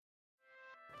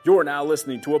You're now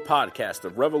listening to a podcast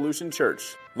of Revolution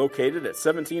Church, located at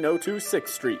 1702 6th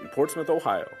Street in Portsmouth,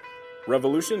 Ohio.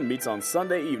 Revolution meets on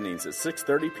Sunday evenings at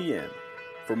 6:30 p.m.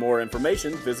 For more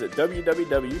information, visit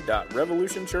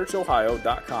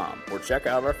www.revolutionchurchohio.com or check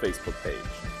out our Facebook page.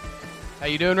 How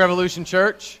you doing, Revolution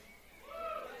Church?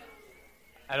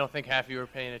 I don't think half of you are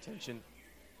paying attention.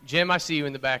 Jim, I see you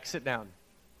in the back. Sit down.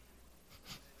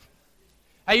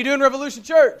 How you doing, Revolution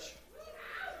Church?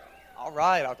 All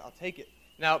right, I'll take it.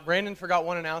 Now, Brandon forgot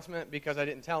one announcement because I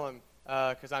didn't tell him,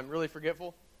 because I'm really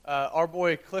forgetful. Our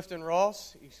boy Clifton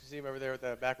Ross, you can see him over there with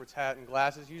the backwards hat and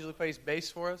glasses, usually plays bass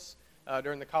for us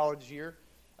during the college year.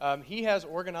 He has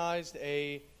organized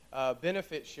a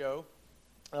benefit show,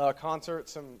 concert,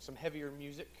 some heavier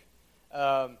music,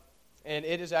 and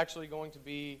it is actually going to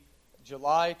be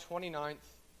July 29th,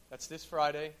 that's this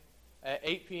Friday, at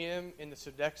 8 p.m. in the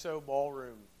Sodexo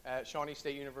Ballroom at Shawnee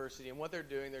State University. And what they're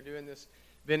doing this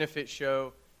benefit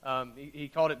show. He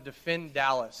called it Defend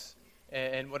Dallas.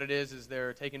 And what it is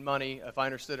they're taking money, if I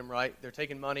understood him right, they're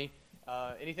taking money,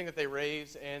 anything that they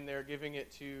raise, and they're giving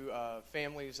it to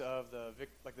families of the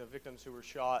victims who were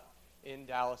shot in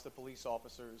Dallas, the police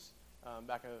officers,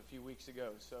 back a few weeks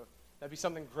ago. So that'd be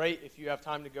something great if you have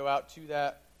time to go out to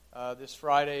that this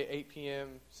Friday, 8 p.m.,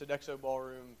 Sodexo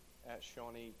Ballroom at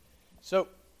Shawnee. So,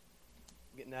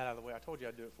 getting that out of the way, I told you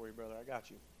I'd do it for you, brother. I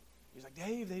got you. He's like,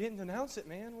 Dave, they didn't announce it,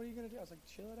 man. What are you going to do? I was like,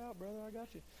 chill it out, brother. I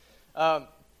got you.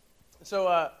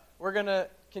 So we're going to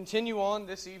continue on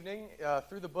this evening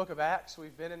through the book of Acts.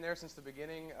 We've been in there since the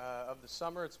beginning of the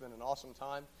summer. It's been an awesome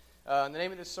time. And the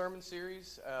name of this sermon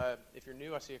series, if you're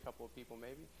new, I see a couple of people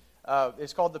maybe,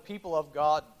 it's called The People of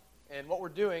God. And what we're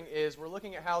doing is we're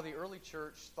looking at how the early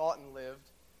church thought and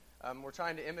lived. We're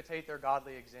trying to imitate their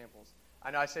godly examples. I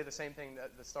know I say the same thing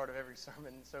at the start of every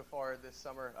sermon so far this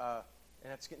summer,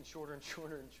 and it's getting shorter and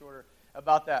shorter and shorter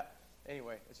about that.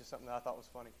 Anyway, it's just something that I thought was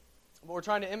funny. But we're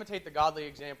trying to imitate the godly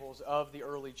examples of the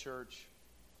early church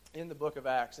in the book of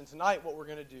Acts. And tonight what we're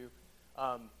going to do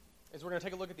is we're going to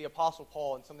take a look at the Apostle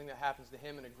Paul and something that happens to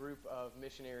him and a group of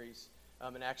missionaries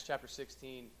in Acts chapter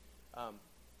 16.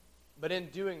 But in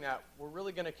doing that, we're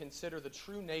really going to consider the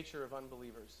true nature of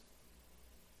unbelievers.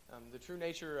 The true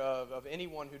nature of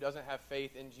anyone who doesn't have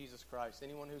faith in Jesus Christ,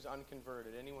 anyone who's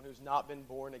unconverted, anyone who's not been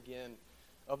born again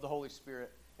of the Holy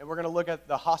Spirit. And we're going to look at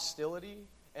the hostility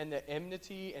and the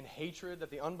enmity and hatred that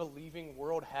the unbelieving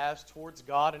world has towards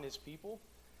God and His people.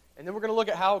 And then we're going to look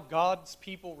at how God's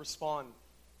people respond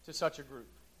to such a group.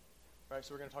 Right?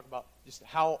 So we're going to talk about just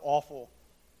how awful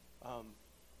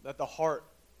that the heart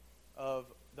of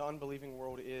the unbelieving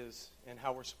world is and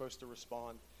how we're supposed to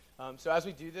respond. So as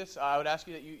we do this, I would ask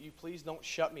you that you please don't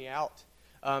shut me out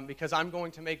because I'm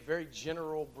going to make very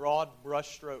general, broad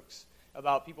brush strokes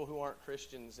about people who aren't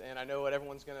Christians. And I know what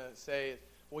everyone's going to say,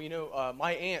 well, you know,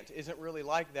 my aunt isn't really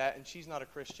like that and she's not a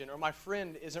Christian, or my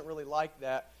friend isn't really like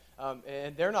that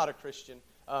and they're not a Christian.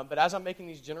 But as I'm making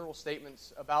these general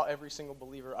statements about every single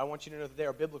believer, I want you to know that they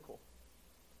are biblical.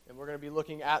 And we're going to be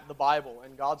looking at the Bible,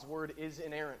 and God's Word is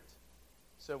inerrant.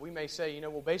 So we may say, you know,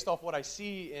 well, based off what I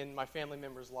see in my family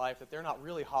member's life, that they're not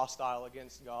really hostile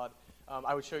against God.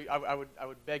 I would show you. I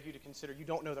would beg you to consider you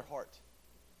don't know their heart,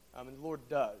 and the Lord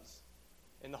does.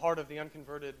 And the heart of the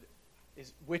unconverted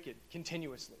is wicked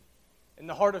continuously, and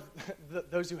the heart of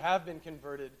those who have been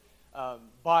converted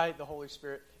by the Holy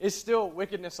Spirit is still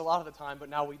wickedness a lot of the time. But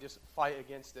now we just fight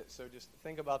against it. So just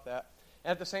think about that.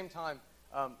 And at the same time,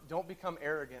 don't become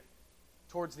arrogant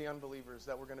towards the unbelievers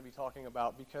that we're going to be talking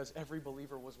about, because every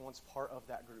believer was once part of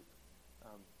that group.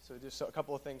 So just a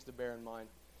couple of things to bear in mind.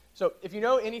 So if you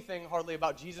know anything hardly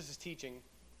about Jesus' teaching,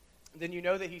 then you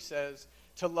know that he says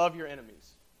to love your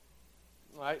enemies.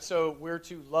 All right? So we're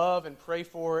to love and pray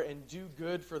for and do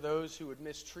good for those who would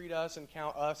mistreat us and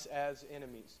count us as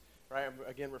enemies. Right? I'm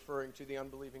again referring to the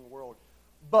unbelieving world.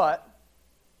 But,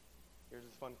 here's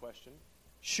a fun question.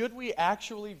 Should we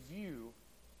actually view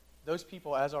those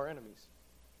people as our enemies?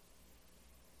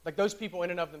 Like those people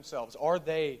in and of themselves, are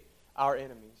they our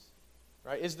enemies?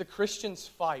 Right? Is the Christian's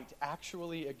fight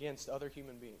actually against other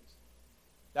human beings?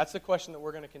 That's the question that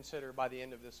we're going to consider by the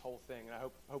end of this whole thing, and I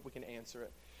hope we can answer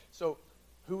it. So,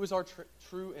 who is our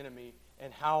true enemy,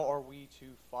 and how are we to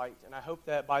fight? And I hope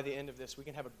that by the end of this, we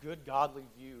can have a good, godly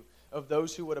view of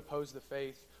those who would oppose the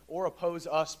faith or oppose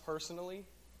us personally,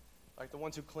 like the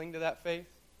ones who cling to that faith,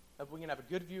 that we can have a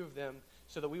good view of them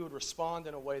so that we would respond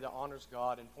in a way that honors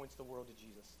God and points the world to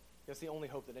Jesus. That's the only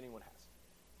hope that anyone has.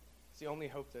 It's the only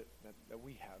hope that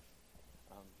we have.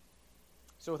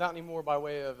 So without any more by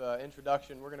way of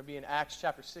introduction, we're going to be in Acts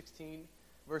chapter 16,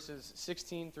 verses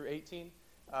 16 through 18.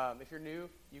 If you're new,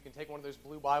 you can take one of those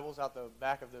blue Bibles out the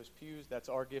back of those pews. That's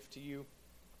our gift to you.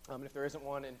 And if there isn't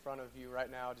one in front of you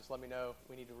right now, just let me know.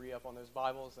 We need to re-up on those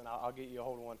Bibles, and I'll get you a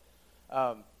hold of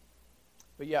one.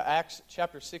 But yeah, Acts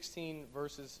chapter 16,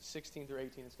 verses 16 through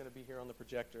 18. It's going to be here on the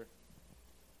projector.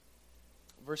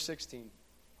 Verse 16.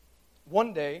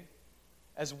 One day,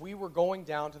 as we were going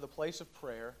down to the place of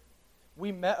prayer,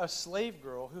 we met a slave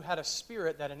girl who had a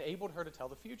spirit that enabled her to tell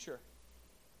the future.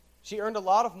 She earned a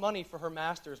lot of money for her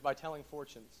masters by telling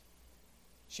fortunes.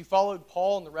 She followed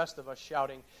Paul and the rest of us,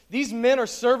 shouting, "These men are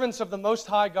servants of the Most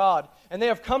High God, and they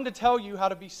have come to tell you how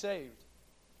to be saved."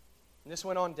 And this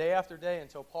went on day after day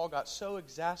until Paul got so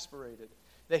exasperated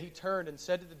that he turned and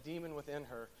said to the demon within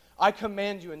her, "I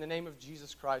command you in the name of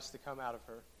Jesus Christ to come out of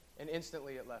her." And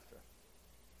instantly it left her.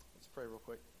 Let's pray real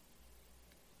quick.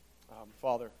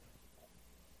 Father,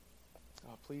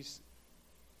 please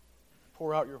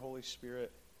pour out your Holy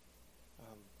Spirit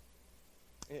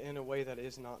in a way that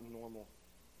is not normal.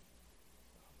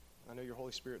 I know your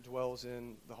Holy Spirit dwells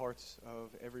in the hearts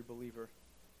of every believer.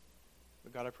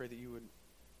 But God, I pray that you would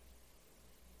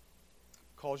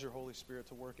cause your Holy Spirit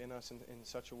to work in us in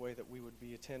such a way that we would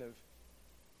be attentive,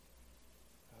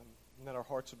 and that our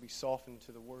hearts would be softened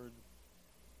to the Word,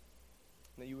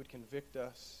 and that you would convict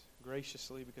us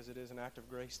graciously, because it is an act of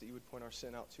grace that you would point our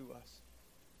sin out to us,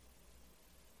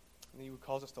 and that you would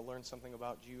cause us to learn something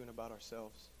about you and about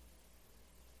ourselves,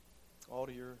 all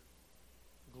to your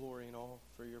glory and all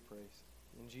for your praise.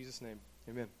 In Jesus' name,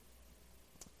 amen.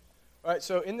 All right,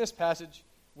 so in this passage,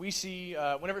 we see,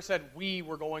 whenever it said we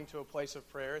were going to a place of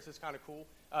prayer, this is kind of cool.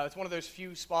 It's one of those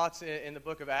few spots in the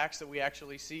book of Acts that we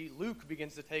actually see Luke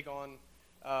begins to take on,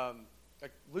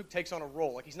 Luke takes on a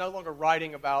role. Like, he's no longer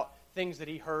writing about things that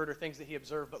he heard or things that he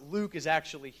observed, but Luke is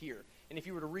actually here. And if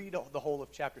you were to read the whole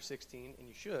of chapter 16, and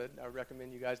you should, I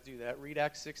recommend you guys do that, read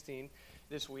Acts 16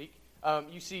 this week.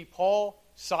 You see Paul,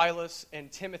 Silas, and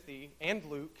Timothy, and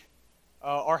Luke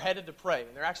are headed to pray.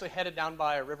 And they're actually headed down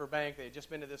by a riverbank. They had just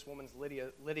been to this woman's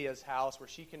Lydia's house where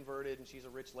she converted, and she's a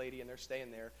rich lady, and they're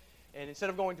staying there. And instead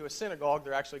of going to a synagogue,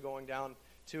 they're actually going down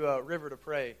to a river to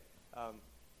pray. So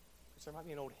there might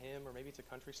be an old hymn, or maybe it's a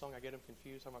country song. I get them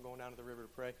confused. I'm not going down to the river to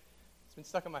pray. It's been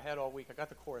stuck in my head all week. I got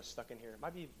the chorus stuck in here. It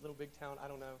might be Little Big Town. I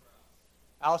don't know.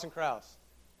 Alison Krauss.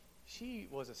 She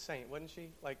was a saint, wasn't she?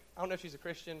 Like, I don't know if she's a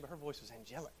Christian, but her voice was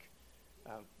angelic.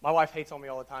 My wife hates on me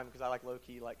all the time because I like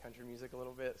low-key, like country music a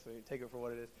little bit, so you take it for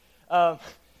what it is.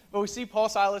 But we see Paul,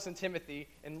 Silas, and Timothy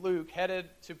and Luke headed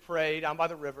to pray down by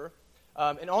the river.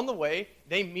 And on the way,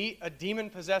 they meet a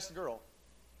demon-possessed girl.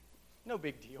 No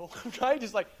big deal, right?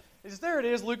 Just like, there it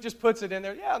is. Luke just puts it in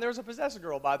there. Yeah, and there's a possessed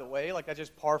girl, by the way. Like, that's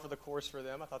just par for the course for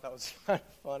them. I thought that was kind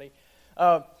of funny.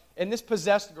 And this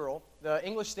possessed girl, the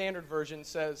English Standard Version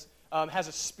says, has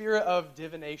a spirit of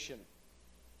divination.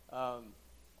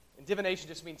 And divination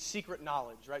just means secret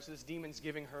knowledge, right? So this demon's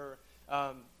giving her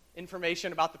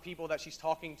information about the people that she's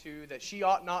talking to that she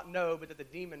ought not know, but that the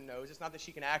demon knows. It's not that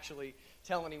she can actually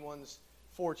tell anyone's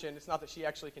fortune. It's not that she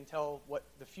actually can tell what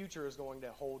the future is going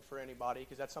to hold for anybody,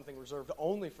 because that's something reserved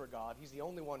only for God. He's the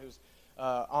only one who's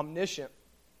omniscient.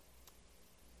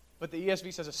 But the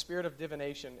ESV says a spirit of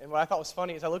divination. And what I thought was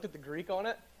funny is I looked at the Greek on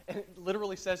it, and it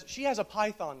literally says she has a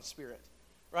python spirit,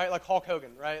 right? Like Hulk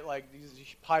Hogan, right? Like these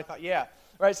python, yeah.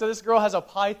 Right, so this girl has a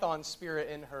python spirit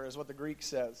in her is what the Greek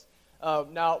says.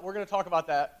 Now, we're going to talk about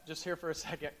that just here for a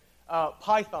second.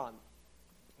 Python.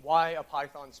 Why a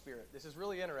python spirit? This is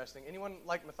really interesting. Anyone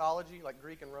like mythology, like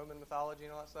Greek and Roman mythology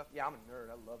and all that stuff? Yeah, I'm a nerd.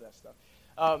 I love that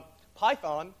stuff.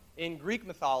 Python, in Greek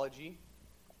mythology,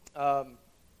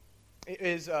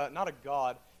 is not a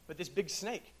god, but this big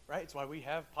snake, right? It's why we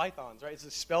have pythons, right?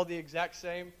 It's spelled the exact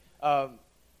same. But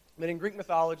in Greek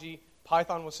mythology,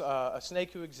 Python was a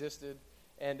snake who existed,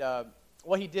 and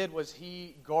what he did was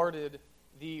he guarded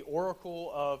the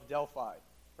oracle of Delphi,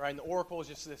 right? And the oracle is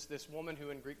just this woman who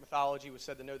in Greek mythology was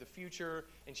said to know the future,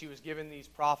 and she was given these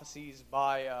prophecies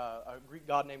by a Greek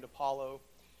god named Apollo,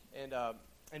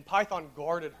 and Python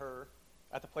guarded her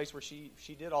at the place where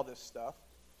she did all this stuff.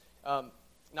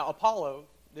 Now Apollo,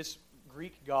 this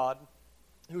Greek god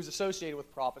who's associated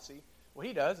with prophecy, what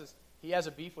he does is he has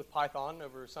a beef with Python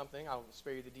over something. I'll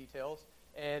spare you the details.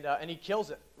 And he kills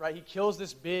it, right? He kills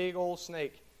this big old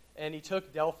snake, and he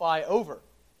took Delphi over.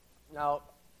 Now,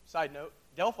 side note,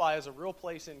 Delphi is a real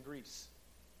place in Greece,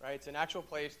 right? It's an actual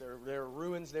place. There are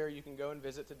ruins there you can go and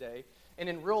visit today. And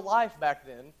in real life back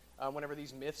then, whenever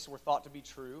these myths were thought to be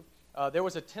true, there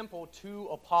was a temple to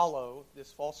Apollo,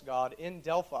 this false god, in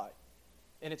Delphi.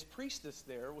 And its priestess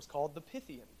there was called the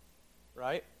Pythian,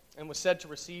 right? And was said to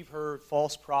receive her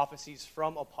false prophecies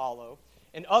from Apollo.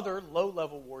 And other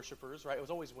low-level worshipers, right, it was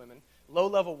always women,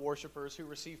 low-level worshipers who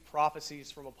received prophecies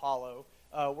from Apollo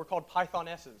were called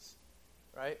Pythonesses,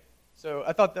 right? So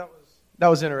I thought that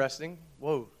was interesting.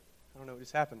 Whoa, I don't know what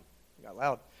just happened. It got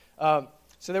loud.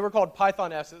 So they were called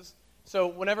pythonesses. So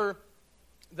whenever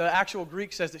the actual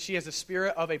Greek says that she has the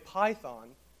spirit of a python,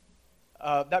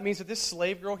 that means that this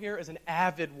slave girl here is an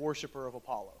avid worshiper of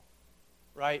Apollo,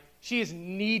 right? She is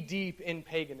knee-deep in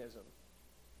paganism.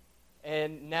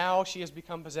 And now she has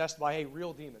become possessed by a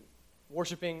real demon.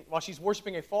 While she's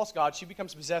worshiping a false god, she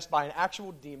becomes possessed by an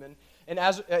actual demon, and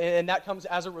that comes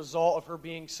as a result of her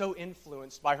being so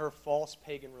influenced by her false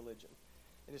pagan religion.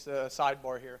 And just a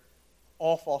sidebar here,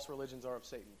 all false religions are of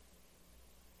Satan.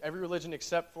 Every religion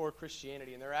except for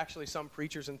Christianity, and there are actually some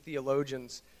preachers and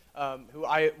theologians who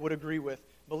I would agree with,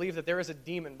 believe that there is a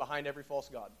demon behind every false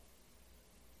god.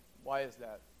 Why is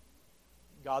that?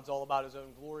 God's all about his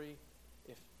own glory.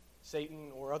 If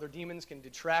Satan or other demons can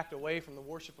detract away from the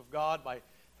worship of God by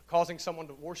causing someone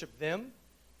to worship them,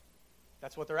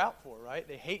 that's what they're out for, right?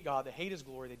 They hate God, they hate his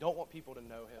glory, they don't want people to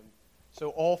know him. So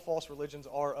all false religions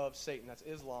are of Satan. That's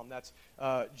Islam, that's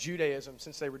Judaism,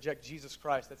 since they reject Jesus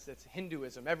Christ. That's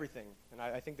Hinduism, everything. And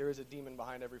I think there is a demon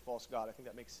behind every false god. I think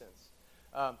that makes sense.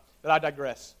 But I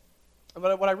digress.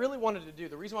 But what I really wanted to do,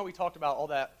 the reason why we talked about all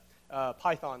that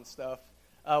Python stuff,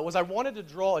 was I wanted to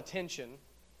draw attention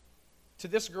to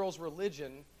this girl's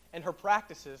religion and her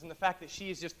practices and the fact that she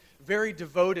is just very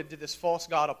devoted to this false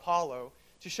god Apollo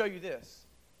to show you this.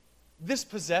 This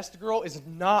possessed girl is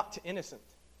not innocent.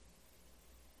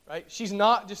 Right? She's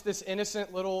not just this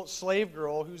innocent little slave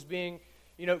girl who's being,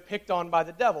 picked on by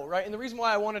the devil, right? And the reason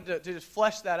why I wanted to just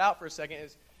flesh that out for a second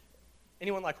is,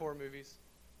 anyone like horror movies?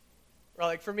 Right?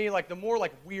 Like for me, like the more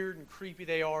like weird and creepy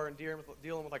they are and dealing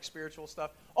with like spiritual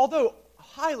stuff, although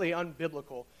highly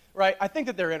unbiblical, right? I think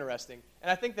that they're interesting,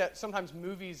 and I think that sometimes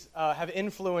movies have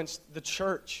influenced the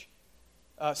church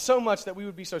so much that we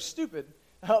would be so stupid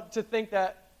to think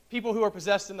that people who are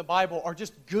possessed in the Bible are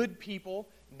just good people.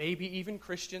 Maybe even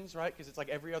Christians, right? Because it's like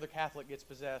every other Catholic gets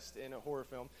possessed in a horror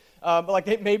film. But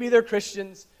like maybe they're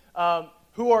Christians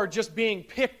who are just being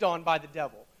picked on by the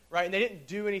devil, right? And they didn't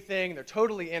do anything. They're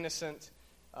totally innocent.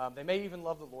 They may even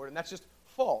love the Lord, and that's just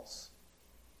false,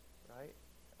 right?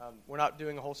 We're not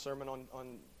doing a whole sermon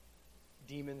on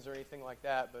demons or anything like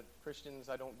that, but Christians,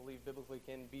 I don't believe biblically,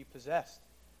 can be possessed.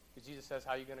 Because Jesus says,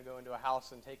 how are you going to go into a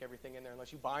house and take everything in there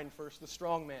unless you bind first the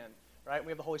strong man, right?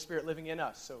 We have the Holy Spirit living in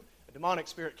us, so a demonic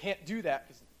spirit can't do that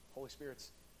because the Holy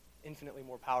Spirit's infinitely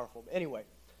more powerful. But anyway,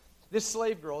 this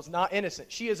slave girl is not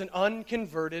innocent. She is an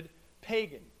unconverted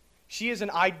pagan. She is an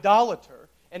idolater,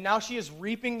 and now she is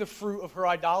reaping the fruit of her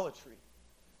idolatry.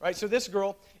 Right? So this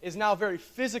girl is now very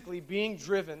physically being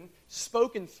driven,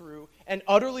 spoken through, and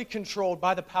utterly controlled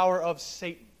by the power of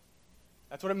Satan.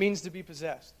 That's what it means to be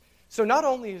possessed. So not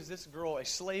only is this girl a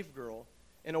slave girl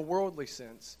in a worldly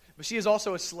sense, but she is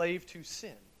also a slave to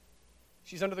sin.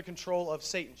 She's under the control of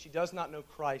Satan. She does not know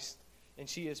Christ, and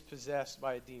she is possessed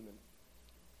by a demon.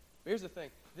 But here's the thing.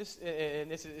 This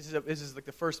is like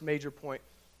the first major point.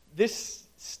 This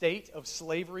state of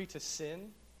slavery to sin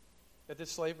that this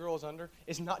slave girl is under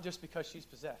is not just because she's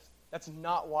possessed. That's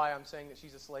not why I'm saying that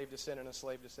she's a slave to sin and a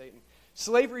slave to Satan.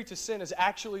 Slavery to sin is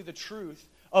actually the truth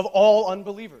of all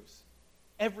unbelievers.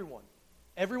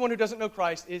 Everyone who doesn't know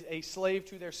Christ is a slave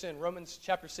to their sin. Romans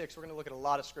chapter 6, we're going to look at a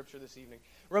lot of scripture this evening.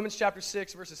 Romans chapter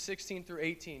 6, verses 16 through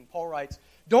 18, Paul writes,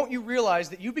 "Don't you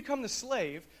realize that you become the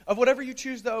slave of whatever you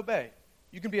choose to obey?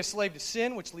 You can be a slave to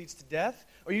sin, which leads to death,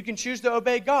 or you can choose to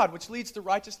obey God, which leads to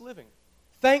righteous living.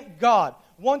 Thank God,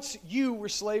 once you were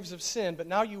slaves of sin, but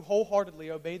now you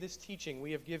wholeheartedly obey this teaching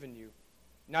we have given you.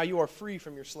 Now you are free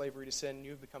from your slavery to sin, and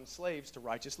you have become slaves to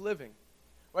righteous living."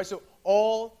 Right, so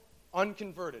all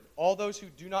unconverted, all those who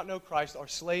do not know Christ are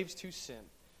slaves to sin.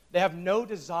 They have no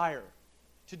desire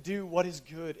to do what is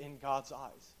good in God's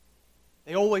eyes.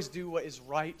 They always do what is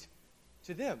right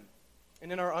to them. And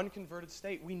in our unconverted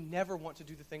state, we never want to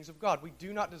do the things of God. We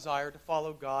do not desire to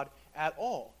follow God at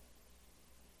all.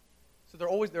 So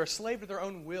they're a slave to their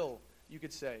own will, you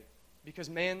could say, because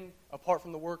man, apart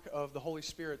from the work of the Holy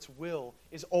Spirit's will,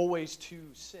 is always to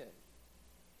sin.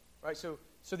 Right? So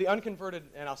the unconverted,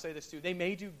 and I'll say this too, they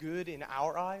may do good in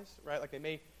our eyes, right? Like they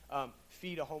may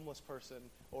feed a homeless person,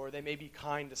 or they may be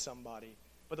kind to somebody.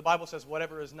 But the Bible says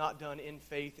whatever is not done in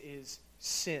faith is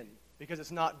sin, because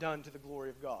it's not done to the glory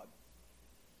of God,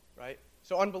 right?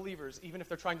 So unbelievers, even if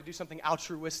they're trying to do something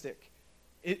altruistic,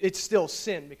 it's still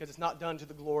sin, because it's not done to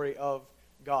the glory of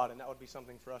God, and that would be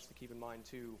something for us to keep in mind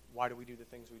too. Why do we do the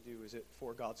things we do? Is it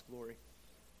for God's glory?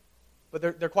 But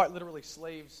they're quite literally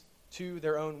slaves to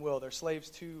their own will. They're slaves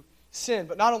to sin.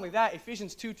 But not only that,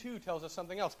 Ephesians 2:2 tells us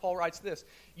something else. Paul writes this: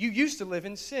 "You used to live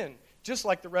in sin, just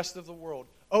like the rest of the world,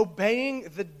 obeying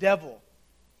the devil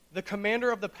the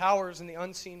commander of the powers in the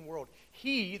unseen world.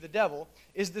 He, the devil,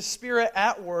 is the spirit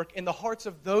at work in the hearts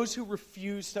of those who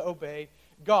refuse to obey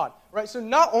God. Right? So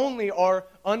not only are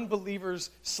unbelievers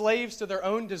slaves to their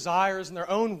own desires and their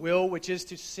own will, which is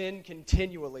to sin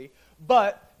continually,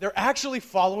 but they're actually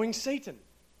following Satan.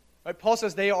 Right? Paul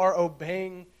says they are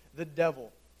obeying the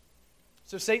devil.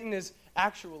 So Satan is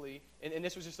actually, and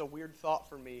this was just a weird thought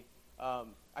for me,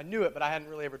 I knew it, but I hadn't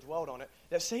really ever dwelled on it,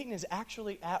 that Satan is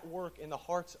actually at work in the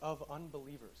hearts of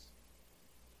unbelievers.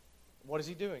 What is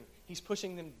he doing? He's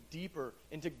pushing them deeper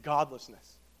into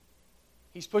godlessness.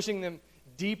 He's pushing them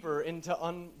deeper into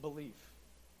unbelief.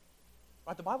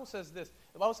 Right? The Bible says this.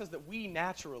 The Bible says that we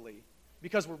naturally,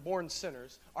 because we're born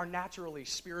sinners, are naturally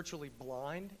spiritually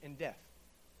blind and deaf.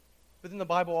 But then the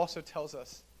Bible also tells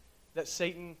us that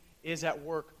Satan is at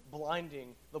work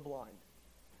blinding the blind.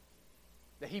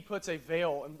 That he puts a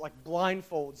veil and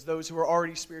blindfolds those who are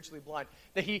already spiritually blind.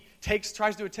 That he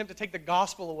tries to attempt to take the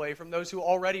gospel away from those who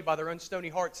already by their own stony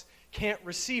hearts can't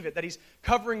receive it. That he's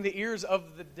covering the ears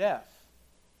of the deaf.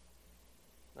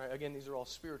 All right, again, these are all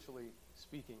spiritually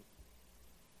speaking.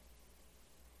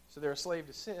 So they're a slave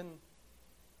to sin,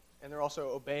 and they're also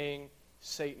obeying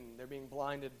Satan. They're being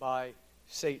blinded by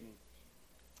Satan.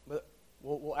 But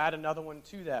we'll add another one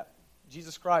to that.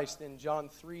 Jesus Christ in John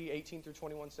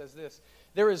 3:18-21 says this,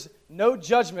 "There is no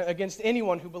judgment against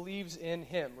anyone who believes in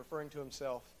him," referring to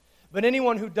himself. "But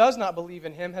anyone who does not believe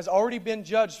in him has already been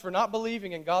judged for not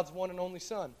believing in God's one and only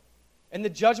Son. And the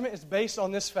judgment is based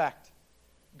on this fact.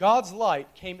 God's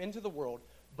light came into the world,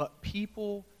 but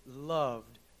people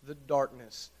loved the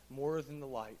darkness more than the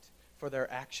light, for their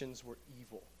actions were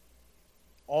evil.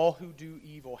 All who do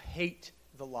evil hate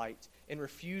the light and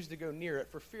refuse to go near it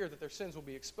for fear that their sins will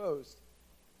be exposed.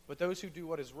 But those who do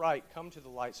what is right come to the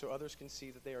light so others can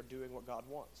see that they are doing what God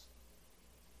wants."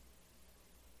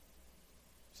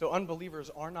 So unbelievers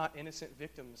are not innocent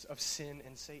victims of sin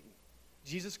and Satan.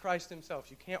 Jesus Christ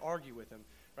himself, you can't argue with him.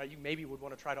 Right? You maybe would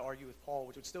want to try to argue with Paul,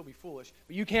 which would still be foolish,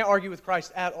 but you can't argue with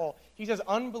Christ at all. He says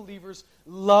unbelievers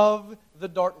love the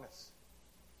darkness.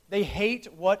 They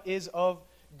hate what is of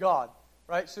God.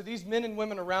 Right? So these men and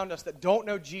women around us that don't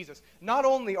know Jesus, not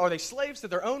only are they slaves to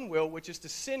their own will, which is to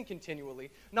sin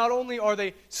continually, not only are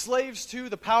they slaves to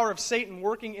the power of Satan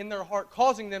working in their heart,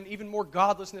 causing them even more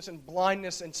godlessness and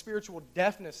blindness and spiritual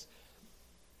deafness,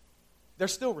 they're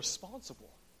still responsible.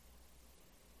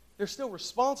 They're still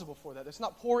responsible for that. It's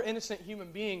not poor, innocent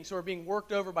human beings who are being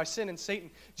worked over by sin and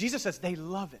Satan. Jesus says they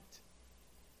love it.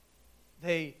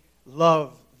 They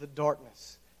love the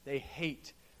darkness. They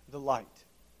hate the light.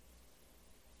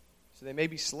 So they may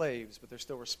be slaves, but they're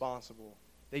still responsible.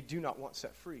 They do not want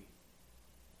set free.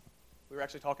 We were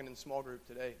actually talking in small group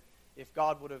today. If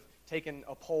God would have taken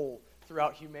a poll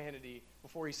throughout humanity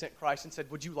before he sent Christ and said,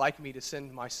 "Would you like me to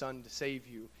send my son to save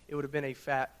you?" it would have been a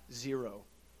fat 0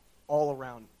 all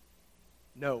around.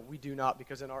 No, we do not,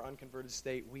 because in our unconverted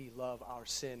state, we love our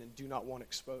sin and do not want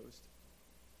exposed.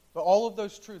 But all of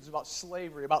those truths about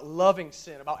slavery, about loving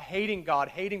sin, about hating God,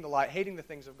 hating the light, hating the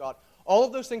things of God, all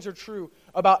of those things are true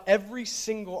about every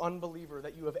single unbeliever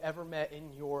that you have ever met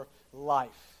in your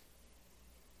life.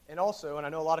 And also, and I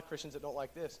know a lot of Christians that don't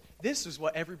like this is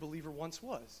what every believer once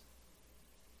was.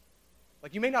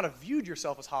 Like, you may not have viewed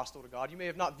yourself as hostile to God. You may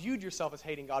have not viewed yourself as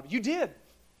hating God, but you did.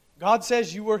 God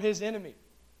says you were his enemy.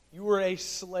 You were a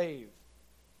slave.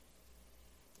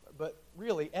 But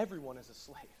really, everyone is a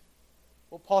slave.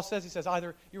 What Paul says, he says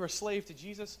either you're a slave to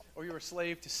Jesus or you're a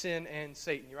slave to sin and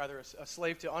Satan. You're either a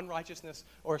slave to unrighteousness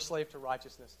or a slave to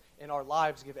righteousness. And our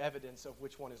lives give evidence of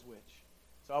which one is which.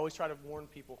 So I always try to warn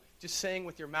people, just saying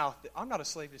with your mouth that I'm not a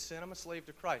slave to sin, I'm a slave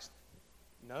to Christ.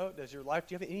 No, do you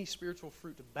have any spiritual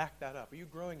fruit to back that up? Are you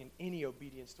growing in any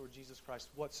obedience toward Jesus Christ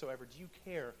whatsoever? Do you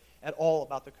care at all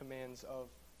about the commands of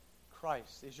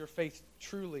Christ? Is your faith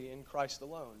truly in Christ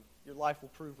alone? Your life will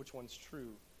prove which one's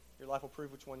true. Your life will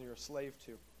prove which one you're a slave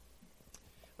to.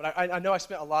 But I know I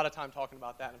spent a lot of time talking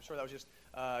about that, and I'm sure that was just,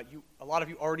 a lot of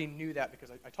you already knew that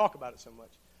because I talk about it so much,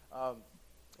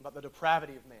 about the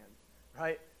depravity of man,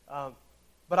 right?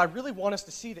 But I really want us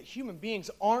to see that human beings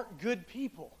aren't good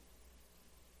people.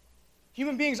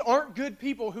 Human beings aren't good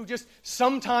people who just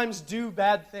sometimes do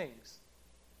bad things.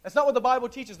 That's not what the Bible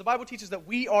teaches. The Bible teaches that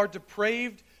we are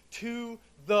depraved to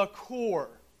the core.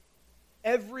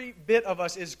 Every bit of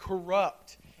us is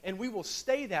corrupt, and we will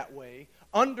stay that way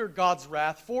under God's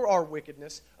wrath for our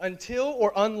wickedness until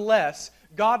or unless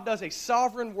God does a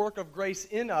sovereign work of grace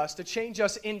in us to change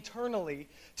us internally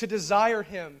to desire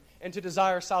him and to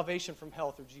desire salvation from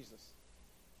hell through Jesus.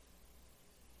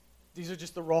 These are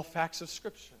just the raw facts of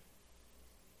Scripture.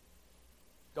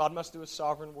 God must do a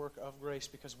sovereign work of grace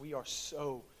because we are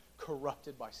so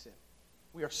corrupted by sin.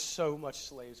 We are so much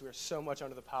slaves. We are so much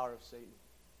under the power of Satan.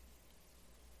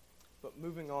 But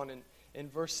moving on in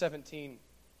verse 17,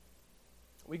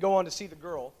 we go on to see the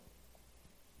girl,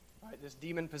 right, this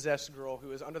demon-possessed girl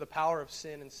who is under the power of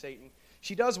sin and Satan.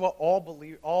 She does what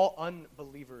all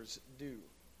unbelievers do.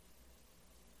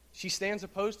 She stands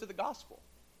opposed to the gospel.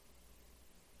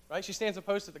 Right? She stands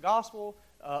opposed to the gospel,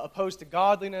 opposed to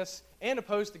godliness, and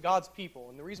opposed to God's people.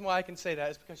 And the reason why I can say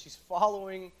that is because she's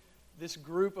following this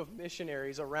group of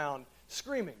missionaries around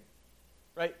screaming.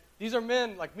 Right? These are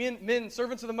men, like men,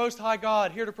 servants of the Most High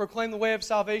God, here to proclaim the way of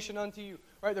salvation unto you.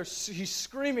 Right? She's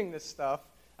screaming this stuff.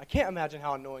 I can't imagine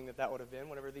how annoying that would have been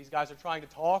whenever these guys are trying to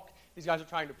talk, these guys are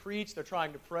trying to preach, they're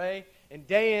trying to pray, and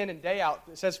day in and day out,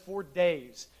 it says for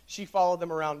days, she followed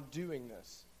them around doing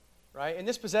this. Right? And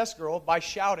this possessed girl, by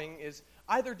shouting, is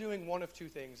either doing one of two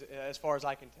things, as far as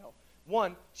I can tell.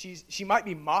 One, she might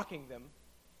be mocking them,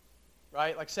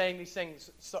 right? Like saying these things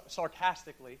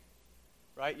sarcastically,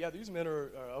 right? Yeah, these men are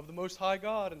of the Most High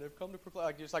God, and they've come to proclaim,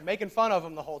 like, just like making fun of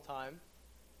them the whole time,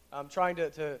 trying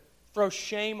to throw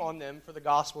shame on them for the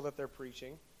gospel that they're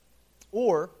preaching.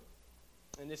 Or,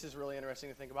 and this is really interesting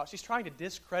to think about, she's trying to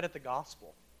discredit the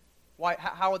gospel. Why?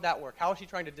 How would that work? How is she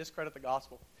trying to discredit the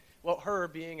gospel? Well, her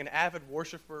being an avid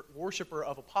worshiper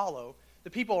of Apollo,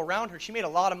 the people around her, she made a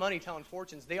lot of money telling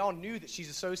fortunes. They all knew that she's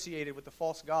associated with the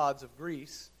false gods of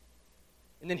Greece.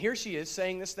 And then here she is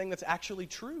saying this thing that's actually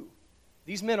true.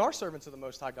 These men are servants of the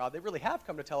Most High God. They really have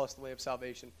come to tell us the way of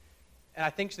salvation. And I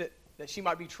think that she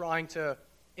might be trying to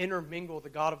intermingle the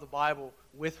God of the Bible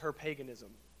with her paganism.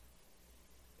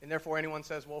 And therefore anyone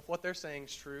says, well, if what they're saying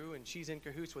is true and she's in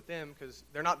cahoots with them because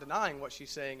they're not denying what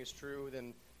she's saying is true,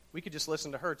 then we could just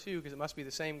listen to her too because it must be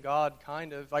the same God,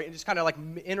 kind of. Like, just kind of like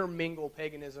intermingle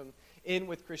paganism in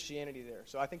with Christianity there.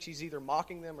 So I think she's either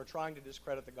mocking them or trying to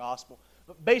discredit the gospel.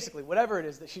 But basically, whatever it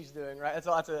is that she's doing, right,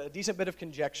 that's a decent bit of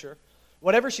conjecture.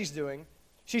 Whatever she's doing,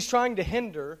 she's trying to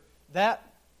hinder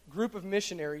that group of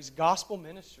missionaries' gospel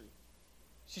ministry.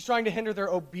 She's trying to hinder their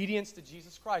obedience to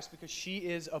Jesus Christ because she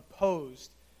is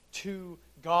opposed to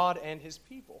God and his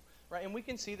people. Right? And we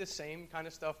can see the same kind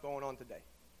of stuff going on today.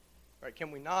 Right?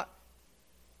 Can we not?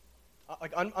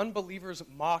 Unbelievers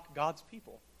mock God's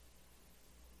people.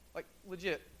 Like,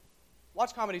 legit.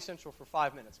 Watch Comedy Central for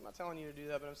 5 minutes. I'm not telling you to do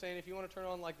that, but I'm saying if you want to turn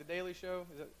on, like, The Daily Show,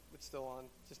 it's still on.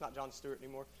 It's just not Jon Stewart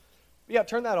anymore. But yeah,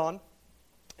 turn that on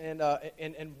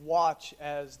and watch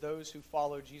as those who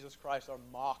follow Jesus Christ are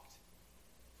mocked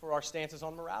for our stances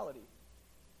on morality.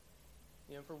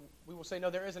 You know, we will say, no,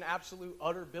 there is an absolute,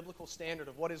 utter biblical standard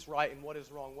of what is right and what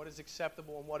is wrong, what is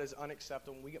acceptable and what is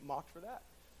unacceptable, and we get mocked for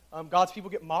that. God's people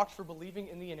get mocked for believing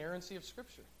in the inerrancy of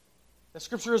Scripture. The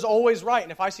Scripture is always right,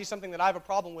 and if I see something that I have a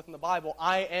problem with in the Bible,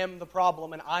 I am the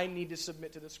problem, and I need to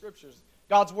submit to the Scriptures.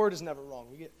 God's Word is never wrong.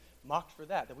 We get mocked for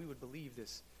that we would believe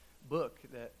this book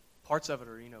that parts of it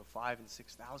are, 5,000 and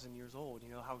 6,000 years old.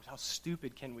 How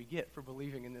stupid can we get for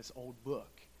believing in this old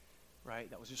book, right?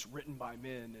 That was just written by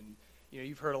men, and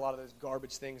you've heard a lot of those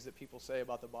garbage things that people say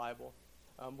about the Bible.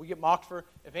 We get mocked for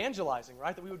evangelizing,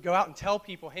 right? That we would go out and tell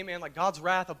people, hey man, like God's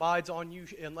wrath abides on you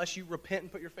unless you repent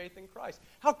and put your faith in Christ.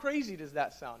 How crazy does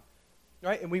that sound?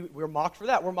 Right? And we're mocked for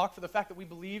that. We're mocked for the fact that we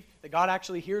believe that God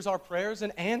actually hears our prayers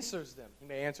and answers them. He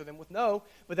may answer them with no,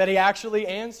 but that he actually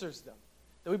answers them.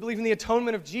 That we believe in the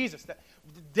atonement of Jesus, that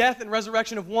the death and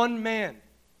resurrection of one man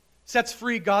sets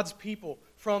free God's people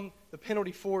from the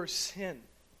penalty for sin.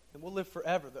 And we'll live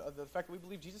forever. The fact that we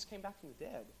believe Jesus came back from the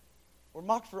dead. We're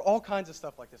mocked for all kinds of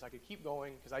stuff like this. I could keep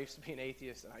going because I used to be an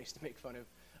atheist and I used to make fun of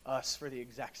us for the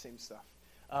exact same stuff.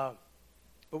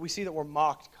 But we see that we're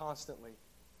mocked constantly.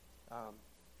 And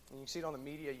you can see it on the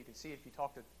media. You can see it if you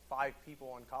talk to 5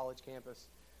 people on college campus.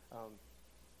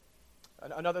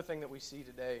 Another thing that we see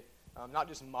today, not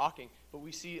just mocking, but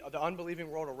we see the unbelieving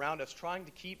world around us trying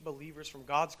to keep believers from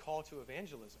God's call to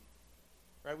evangelism.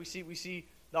 Right? We see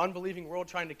the unbelieving world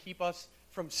trying to keep us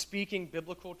from speaking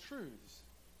biblical truths.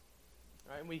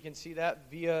 Right? And we can see that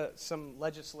via some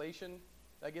legislation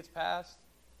that gets passed.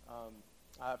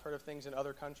 I've heard of things in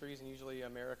other countries, and usually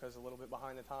America is a little bit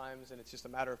behind the times, and it's just a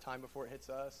matter of time before it hits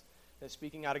us. That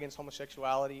speaking out against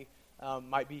homosexuality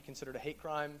might be considered a hate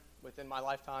crime within my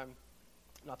lifetime.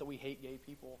 Not that we hate gay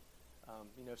people.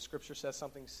 Scripture says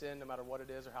something's sin no matter what it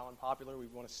is or how unpopular. We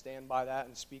want to stand by that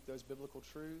and speak those biblical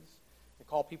truths and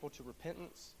call people to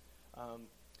repentance.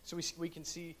 So we can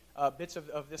see bits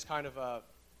of this kind of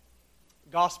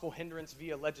gospel hindrance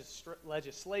via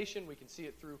legislation. We can see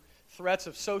it through threats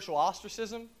of social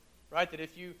ostracism, right? That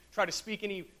if you try to speak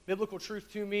any biblical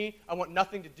truth to me, I want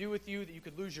nothing to do with you, that you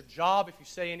could lose your job if you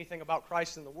say anything about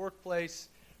Christ in the workplace,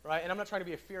 right? And I'm not trying to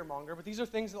be a fear monger, but these are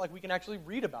things that like we can actually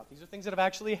read about. These are things that have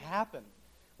actually happened.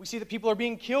 We see that people are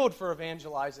being killed for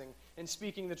evangelizing and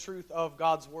speaking the truth of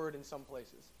God's word in some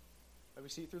places. We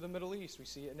see it through the Middle East. We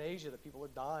see it in Asia that people are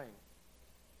dying.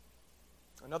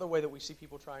 Another way that we see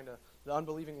people the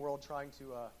unbelieving world trying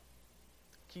to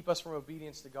keep us from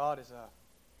obedience to God is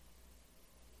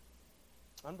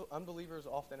unbelievers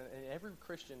often, and every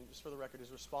Christian, just for the record,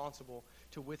 is responsible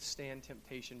to withstand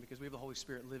temptation because we have the Holy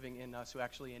Spirit living in us who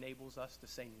actually enables us to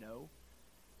say no.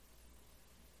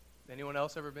 Anyone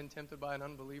else ever been tempted by an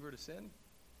unbeliever to sin?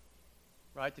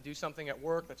 Right? To do something at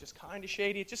work that's just kind of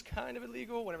shady, it's just kind of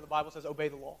illegal whenever the Bible says obey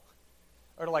the law.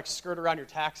 Or to like skirt around your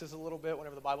taxes a little bit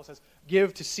whenever the Bible says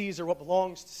give to Caesar what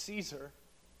belongs to Caesar.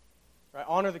 Right?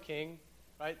 Honor the king.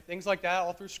 Right? Things like that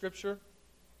all through Scripture.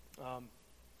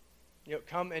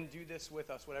 Come and do this with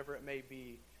us, whatever it may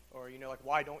be. Or, like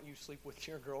why don't you sleep with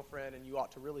your girlfriend and you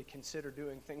ought to really consider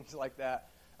doing things like that.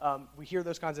 We hear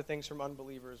those kinds of things from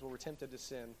unbelievers where we're tempted to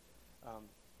sin.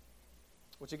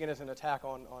 Which again is an attack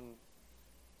on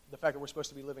the fact that we're supposed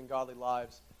to be living godly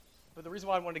lives. But the reason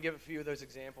why I wanted to give a few of those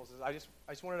examples is I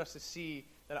just wanted us to see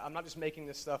that I'm not just making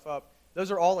this stuff up.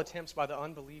 Those are all attempts by the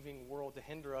unbelieving world to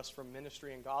hinder us from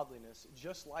ministry and godliness,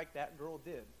 just like that girl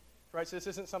did. Right? So this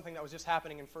isn't something that was just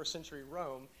happening in first century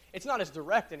Rome. It's not as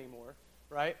direct anymore,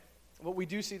 right? But we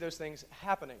do see those things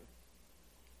happening.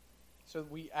 So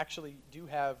we actually do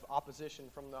have opposition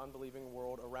from the unbelieving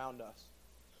world around us.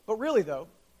 But really, though,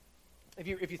 if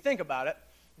you think about it,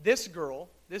 this girl,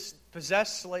 this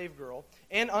possessed slave girl,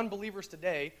 and unbelievers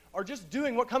today are just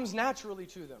doing what comes naturally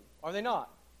to them, are they not?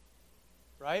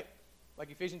 Right?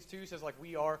 Like Ephesians 2 says, like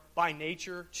we are by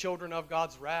nature children of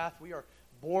God's wrath. We are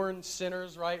born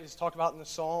sinners, right? It's talked about in the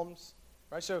Psalms,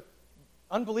 right? So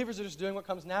unbelievers are just doing what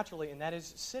comes naturally, and that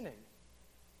is sinning,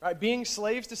 right? Being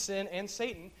slaves to sin and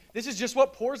Satan, this is just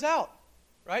what pours out,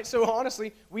 right? So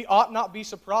honestly, we ought not be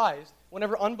surprised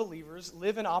whenever unbelievers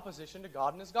live in opposition to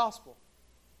God and His gospel.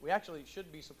 We actually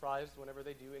should be surprised whenever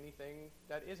they do anything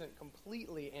that isn't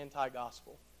completely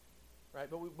anti-gospel, right?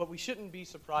 But we shouldn't be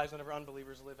surprised whenever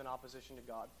unbelievers live in opposition to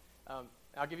God.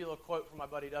 I'll give you a little quote from my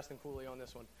buddy Dustin Cooley on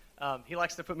this one. He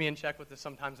likes to put me in check with this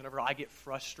sometimes whenever I get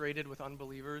frustrated with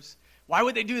unbelievers. Why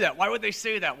would they do that? Why would they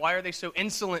say that? Why are they so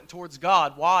insolent towards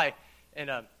God? Why?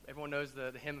 And everyone knows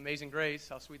the hymn Amazing Grace,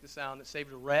 how sweet the sound that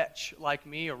saved a wretch like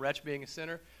me, a wretch being a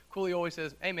sinner. Cooley always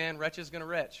says, hey man, wretch is going to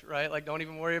wretch, right? Like don't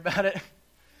even worry about it.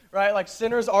 Right? Like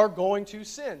sinners are going to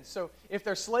sin. So if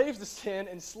they're slaves to sin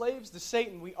and slaves to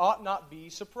Satan, we ought not be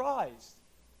surprised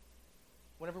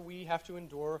whenever we have to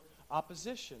endure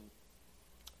opposition.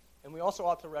 And we also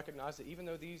ought to recognize that even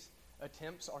though these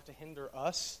attempts are to hinder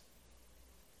us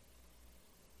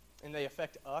and they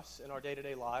affect us in our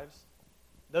day-to-day lives,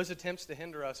 those attempts to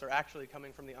hinder us are actually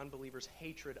coming from the unbeliever's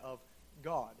hatred of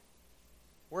God.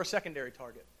 We're a secondary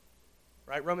target.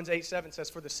 Right? Romans 8:7 says,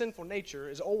 for the sinful nature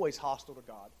is always hostile to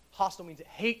God. Hostile means it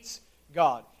hates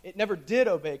God. It never did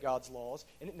obey God's laws,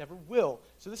 and it never will.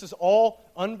 So this is all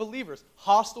unbelievers.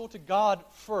 Hostile to God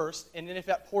first, and then if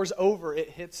that pours over, it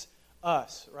hits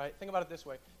us. Right? Think about it this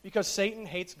way. Because Satan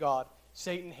hates God,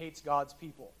 Satan hates God's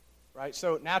people. Right?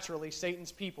 So naturally,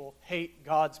 Satan's people hate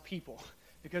God's people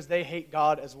because they hate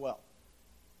God as well.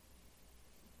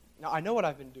 Now, I know what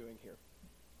I've been doing here,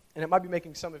 and it might be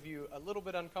making some of you a little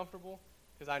bit uncomfortable,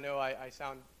 because I know I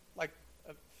sound like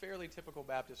a fairly typical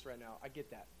Baptist right now. I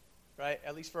get that, right?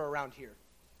 At least for around here.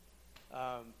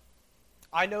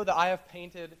 I know that I have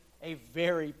painted a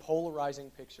very polarizing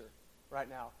picture right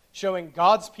now, showing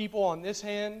God's people on this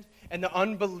hand and the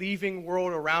unbelieving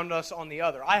world around us on the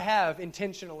other. I have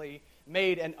intentionally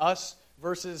made an us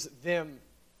versus them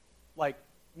like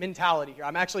mentality here.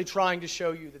 I'm actually trying to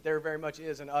show you that there very much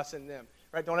is an us and them.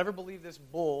 Right? Don't ever believe this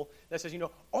bull that says,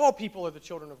 all people are the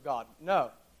children of God.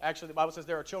 No. Actually, the Bible says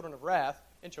there are children of wrath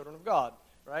and children of God.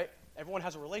 Right? Everyone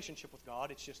has a relationship with God.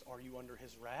 It's just, are you under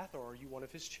His wrath or are you one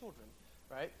of His children?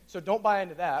 Right? So don't buy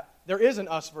into that. There is an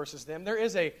us versus them. There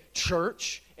is a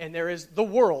church and there is the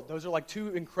world. Those are like two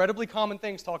incredibly common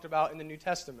things talked about in the New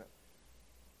Testament.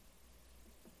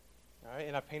 All right,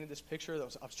 and I painted this picture.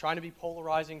 I was trying to be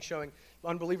polarizing, showing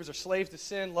unbelievers are slaves to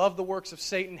sin, love the works of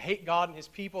Satan, hate God and His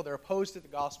people. They're opposed to the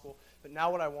gospel. But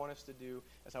now what I want us to do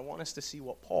is I want us to see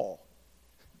what Paul,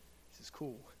 this is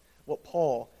cool, what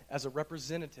Paul, as a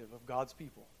representative of God's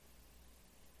people,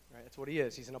 right? That's what he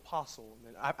is. He's an apostle,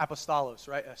 an apostolos,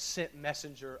 right? A sent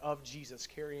messenger of Jesus,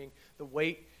 carrying the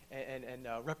weight and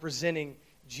representing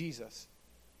Jesus.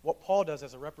 What Paul does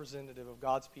as a representative of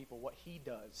God's people, what he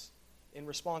does in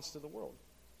response to the world.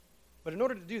 But in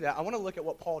order to do that, I want to look at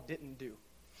what Paul didn't do.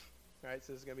 All right,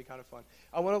 so this is going to be kind of fun.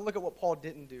 I want to look at what Paul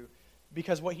didn't do,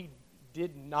 because what he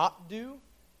did not do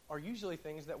are usually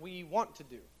things that we want to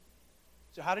do.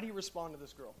 So how did he respond to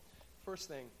this girl? First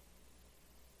thing,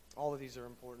 all of these are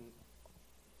important,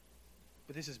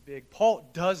 but this is big. Paul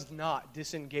does not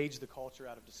disengage the culture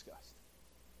out of disgust.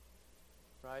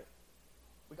 Right?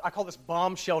 I call this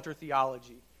bomb shelter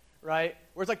theology, right?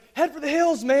 Where it's like, head for the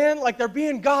hills, man, like they're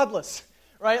being godless,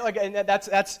 right? Like, and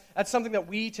that's something that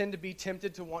we tend to be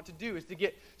tempted to want to do, is to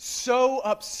get so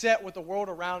upset with the world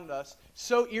around us,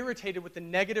 so irritated with the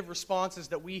negative responses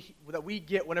that we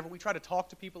get whenever we try to talk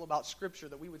to people about Scripture,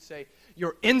 that we would say,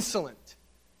 you're insolent,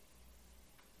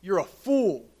 you're a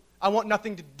fool, I want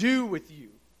nothing to do with you,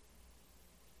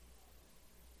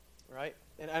 right?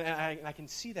 And I can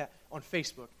see that on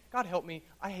Facebook. God help me,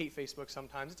 I hate Facebook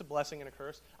sometimes. It's a blessing and a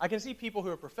curse. I can see people who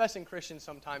are professing Christians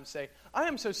sometimes say, I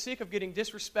am so sick of getting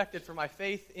disrespected for my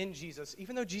faith in Jesus,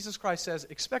 even though Jesus Christ says,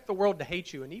 expect the world to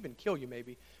hate you and even kill you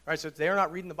maybe. Right? So they're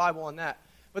not reading the Bible on that.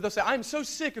 But they'll say, I'm so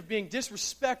sick of being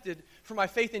disrespected for my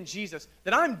faith in Jesus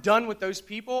that I'm done with those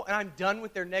people and I'm done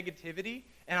with their negativity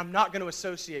and I'm not going to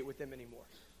associate with them anymore.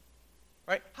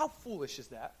 Right? How foolish is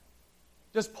that?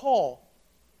 Does Paul...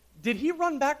 Did he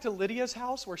run back to Lydia's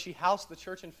house where she housed the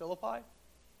church in Philippi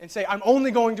and say, I'm only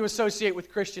going to associate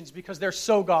with Christians because they're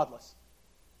so godless?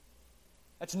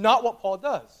 That's not what Paul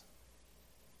does.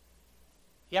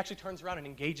 He actually turns around and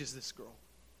engages this girl.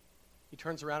 He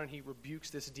turns around and he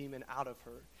rebukes this demon out of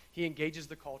her. He engages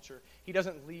the culture. He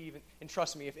doesn't leave. And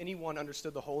trust me, if anyone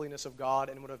understood the holiness of God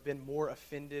and would have been more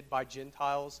offended by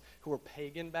Gentiles who were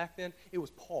pagan back then, it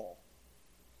was Paul.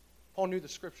 Paul knew the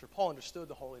Scripture. Paul understood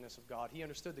the holiness of God. He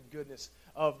understood the goodness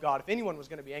of God. If anyone was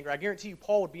going to be angry, I guarantee you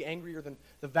Paul would be angrier than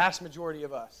the vast majority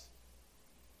of us.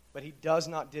 But he does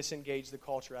not disengage the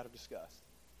culture out of disgust.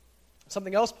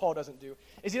 Something else Paul doesn't do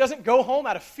is he doesn't go home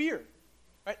out of fear.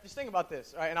 Right? Just think about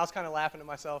this. Right? And I was kind of laughing to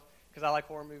myself because I like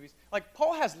horror movies. Like,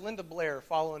 Paul has Linda Blair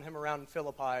following him around in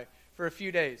Philippi for a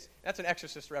few days. That's an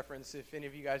Exorcist reference if any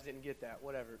of you guys didn't get that.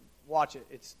 Whatever. Watch it.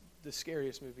 It's the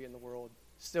scariest movie in the world.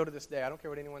 Still to this day. I don't care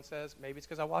what anyone says. Maybe it's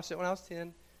because I watched it when I was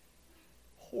 10.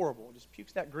 Horrible. Just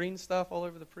pukes that green stuff all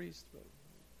over the priest. But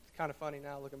it's kind of funny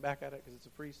now looking back at it because it's a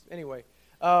priest. Anyway.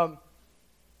 But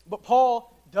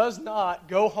Paul does not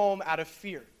go home out of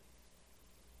fear.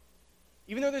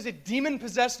 Even though there's a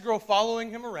demon-possessed girl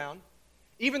following him around,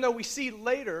 even though we see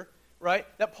later, right,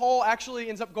 that Paul actually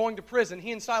ends up going to prison.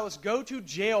 He and Silas go to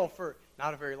jail for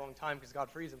not a very long time because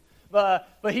God frees him. But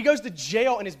he goes to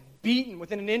jail and is beaten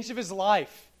within an inch of his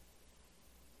life,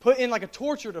 put in like a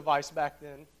torture device back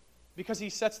then, because he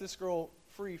sets this girl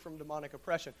free from demonic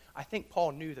oppression. I think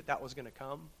Paul knew that was going to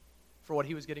come for what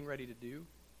he was getting ready to do,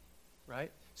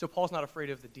 right? So Paul's not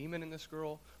afraid of the demon in this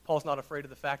girl. Paul's not afraid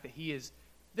of the fact that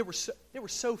there were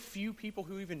so few people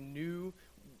who even knew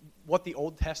what the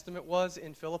Old Testament was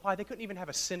in Philippi. They couldn't even have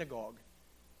a synagogue.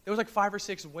 There was like 5 or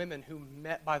 6 women who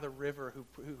met by the river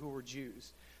who were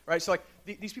Jews. Right? So like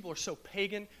these people are so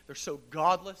pagan, they're so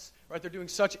godless, right? They're doing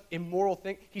such immoral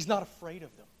things. He's not afraid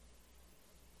of them.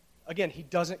 Again, he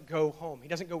doesn't go home. He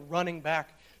doesn't go running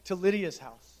back to Lydia's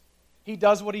house. He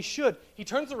does what he should. He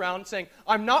turns around saying,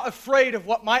 I'm not afraid of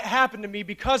what might happen to me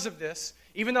because of this,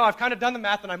 even though I've kind of done the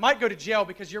math and I might go to jail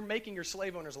because you're making your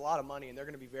slave owners a lot of money and they're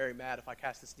going to be very mad if I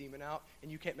cast this demon out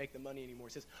and you can't make the money anymore.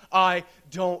 He says, I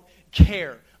don't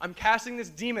care. I'm casting this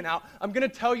demon out. I'm going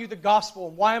to tell you the gospel.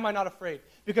 And why am I not afraid?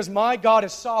 Because my God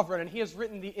is sovereign and he has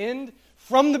written the end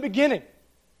from the beginning.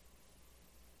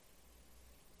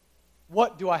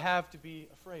 What do I have to be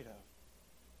afraid of?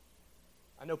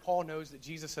 I know Paul knows that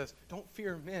Jesus says, don't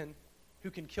fear men who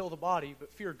can kill the body,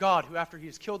 but fear God, who after he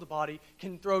has killed the body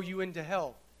can throw you into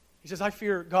hell. He says, I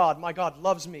fear God. My God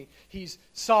loves me. He's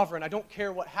sovereign. I don't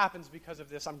care what happens because of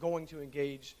this. I'm going to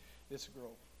engage this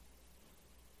girl.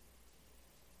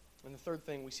 And the third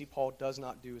thing we see Paul does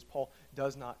not do is Paul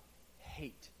does not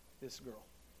hate this girl.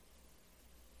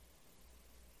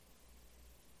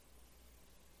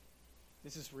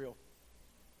 This is real.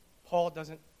 Paul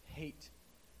doesn't hate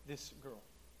this girl.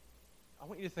 I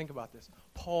want you to think about this.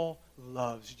 Paul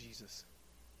loves Jesus.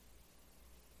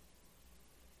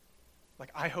 Like,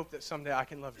 I hope that someday I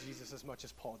can love Jesus as much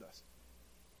as Paul does.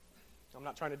 I'm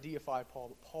not trying to deify Paul,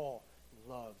 but Paul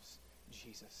loves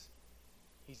Jesus.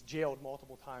 He's jailed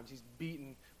multiple times. He's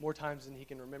beaten more times than he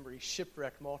can remember. He's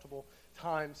shipwrecked multiple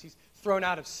times. He's thrown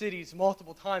out of cities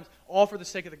multiple times, all for the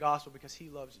sake of the gospel because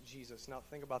he loves Jesus. Now,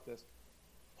 think about this.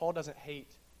 Paul doesn't hate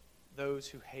those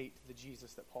who hate the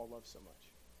Jesus that Paul loves so much.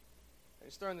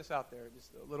 Just throwing this out there,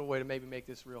 just a little way to maybe make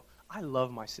this real. I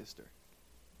love my sister,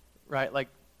 right? Like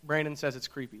Brandon says it's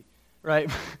creepy, right?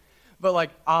 But like,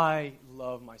 I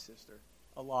love my sister.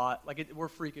 a lot. Like, we're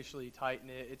freakishly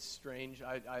tight-knit. It's strange,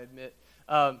 I admit,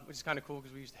 which is kind of cool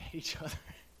because we used to hate each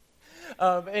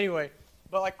other. Anyway,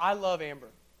 but, like, I love Amber.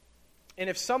 And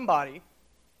if somebody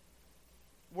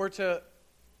were to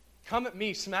come at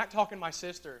me, smack-talking my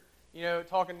sister,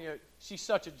 talking, she's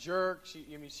such a jerk,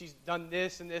 she's done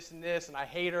this and this and this, and I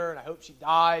hate her, and I hope she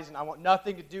dies, and I want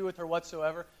nothing to do with her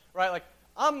whatsoever, right? Like,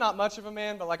 I'm not much of a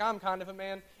man, but, like, I'm kind of a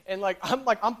man, and,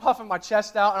 I'm puffing my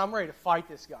chest out, and I'm ready to fight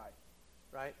this guy,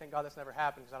 right? Thank God that's never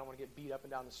happened, because I don't want to get beat up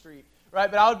and down the street, right?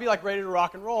 But I would be, like, ready to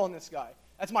rock and roll on this guy.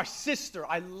 That's my sister.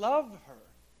 I love her.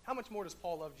 How much more does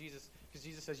Paul love Jesus? Because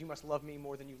Jesus says, you must love me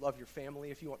more than you love your family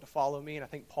if you want to follow me, and I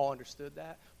think Paul understood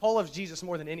that. Paul loves Jesus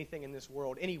more than anything in this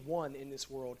world, anyone in this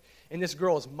world, and this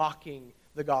girl is mocking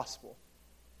the gospel.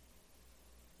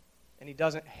 And he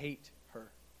doesn't hate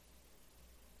her.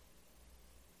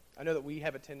 I know that we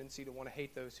have a tendency to want to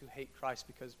hate those who hate Christ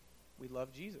because we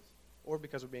love Jesus, or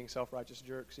because we're being self-righteous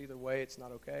jerks. Either way, it's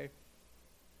not okay.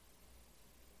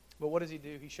 But what does he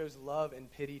do? He shows love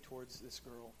and pity towards this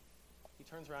girl. He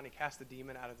turns around and he casts the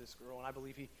demon out of this girl, and I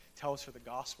believe he tells her the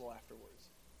gospel afterwards.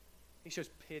 He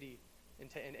shows pity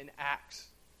and acts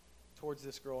towards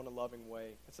this girl in a loving way.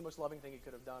 That's the most loving thing he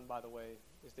could have done, by the way,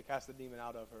 is to cast the demon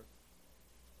out of her.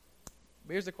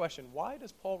 But here's the question. Why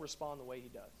does Paul respond the way he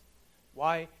does?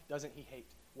 Why doesn't he hate?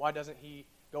 Why doesn't he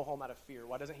go home out of fear?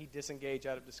 Why doesn't he disengage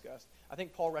out of disgust? I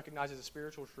think Paul recognizes a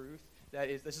spiritual truth that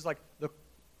is, this is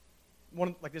one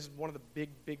of the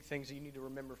big things that you need to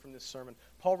remember from this sermon.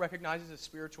 Paul recognizes a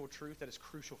spiritual truth that is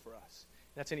crucial for us.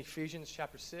 And that's in Ephesians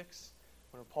chapter 6,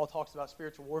 when Paul talks about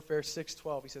spiritual warfare,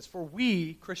 6:12. He says, "For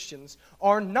we, Christians,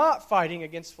 are not fighting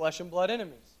against flesh and blood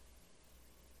enemies,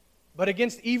 but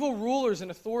against evil rulers and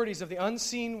authorities of the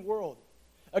unseen world,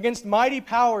 against mighty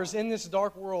powers in this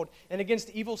dark world, and against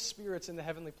evil spirits in the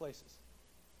heavenly places."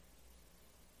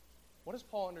 What does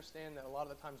Paul understand that a lot of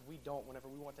the times we don't whenever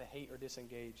we want to hate or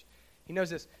disengage? He knows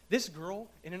this. This girl,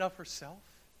 in and of herself,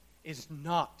 is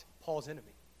not Paul's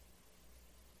enemy.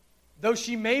 Though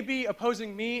she may be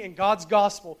opposing me in God's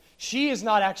gospel, she is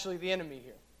not actually the enemy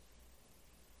here.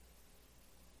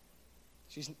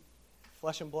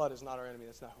 Flesh and blood is not our enemy.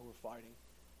 That's not who we're fighting.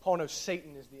 Paul knows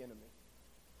Satan is the enemy.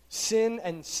 Sin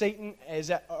and Satan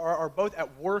are both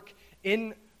at work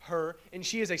in her, and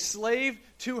she is a slave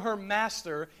to her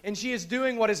master, and she is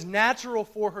doing what is natural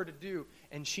for her to do,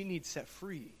 and she needs set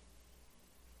free.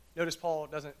 Notice Paul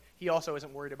he also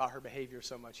isn't worried about her behavior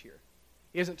so much here.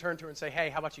 He doesn't turn to her and say, "Hey,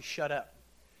 how about you shut up?"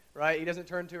 Right? He doesn't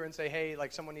turn to her and say, "Hey,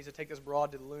 like someone needs to take this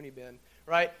broad to the loony bin."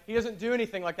 Right? He doesn't do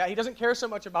anything like that. He doesn't care so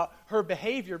much about her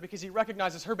behavior because he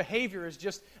recognizes her behavior is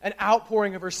just an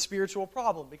outpouring of her spiritual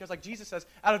problem. Because like Jesus says,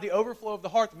 out of the overflow of the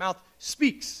heart, the mouth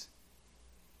speaks.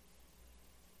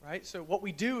 Right? So what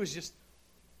we do is just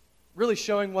really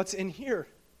showing what's in here.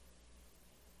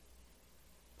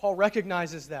 Paul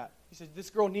recognizes that. He says, this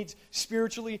girl needs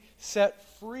spiritually set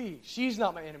free. She's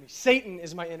not my enemy. Satan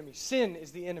is my enemy. Sin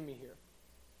is the enemy here.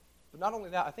 But not only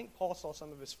that, I think Paul saw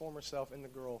some of his former self in the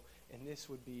girl, and this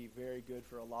would be very good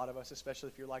for a lot of us, especially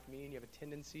if you're like me and you have a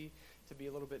tendency to be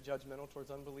a little bit judgmental towards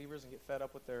unbelievers and get fed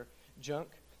up with their junk.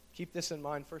 Keep this in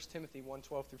mind, 1 Timothy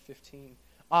 1:12 through 15.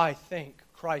 "I thank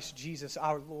Christ Jesus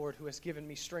our Lord, who has given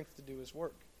me strength to do his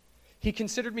work. He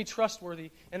considered me trustworthy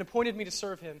and appointed me to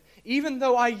serve him, even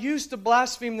though I used to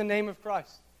blaspheme the name of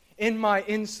Christ. In my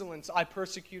insolence I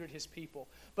persecuted his people.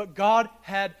 But God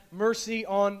had mercy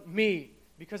on me,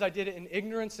 because I did it in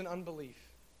ignorance and unbelief.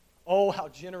 Oh, how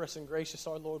generous and gracious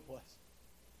our Lord was.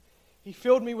 He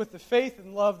filled me with the faith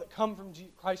and love that come from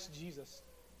Christ Jesus.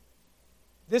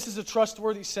 This is a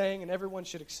trustworthy saying, and everyone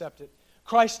should accept it.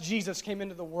 Christ Jesus came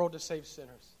into the world to save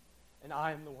sinners, and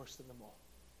I am the worst of them all."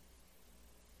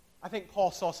 I think Paul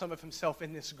saw some of himself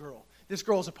in this girl. This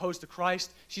girl is opposed to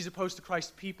Christ. She's opposed to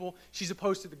Christ's people. She's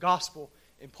opposed to the gospel.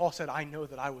 And Paul said, I know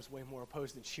that I was way more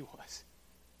opposed than she was.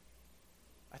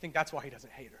 I think that's why he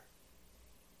doesn't hate her.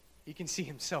 He can see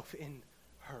himself in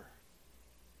her.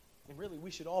 And really, we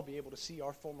should all be able to see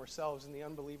our former selves in the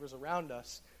unbelievers around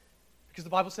us. Because the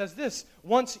Bible says this,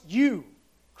 once you,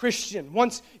 Christian,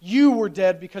 once you were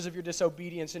dead because of your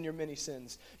disobedience and your many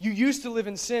sins. You used to live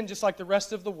in sin just like the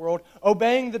rest of the world,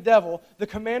 obeying the devil, the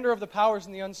commander of the powers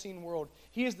in the unseen world.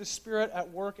 He is the spirit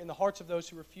at work in the hearts of those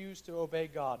who refuse to obey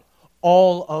God.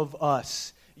 All of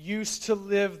us used to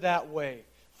live that way,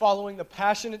 following the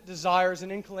passionate desires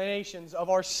and inclinations of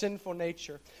our sinful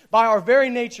nature. By our very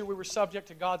nature, we were subject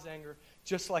to God's anger,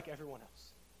 just like everyone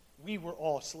else. We were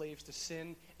all slaves to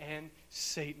sin and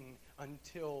Satan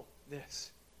until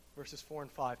this. Verses 4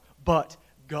 and 5. But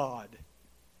God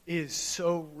is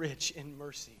so rich in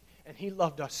mercy And He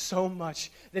loved us so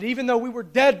much that even though we were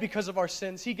dead because of our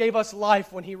sins, He gave us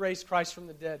life when He raised Christ from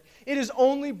the dead. It is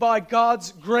only by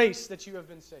God's grace that you have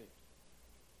been saved.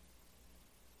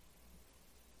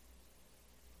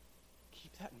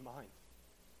 Keep that in mind.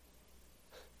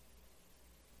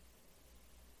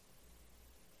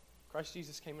 Christ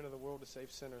Jesus came into the world to save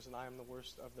sinners, and I am the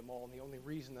worst of them all. And the only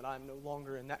reason that I am no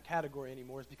longer in that category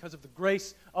anymore is because of the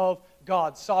grace of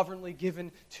God sovereignly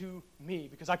given to me.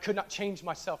 Because I could not change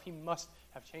myself. He must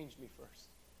have changed me first.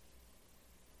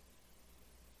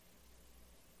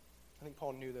 I think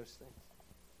Paul knew those things.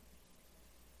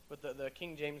 But the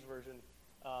King James Version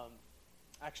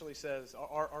actually says,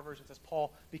 our version says,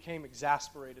 Paul became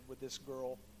exasperated with this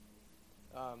girl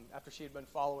after she had been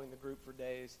following the group for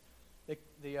days.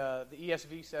 The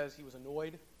ESV says he was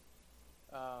annoyed.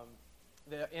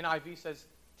 The NIV says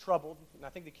troubled. And I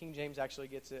think the King James actually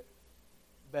gets it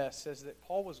best. Says that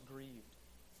Paul was grieved.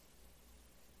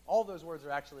 All those words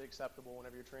are actually acceptable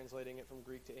whenever you're translating it from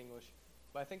Greek to English.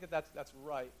 But I think that that's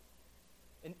right.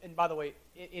 And by the way,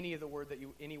 any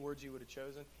words you would have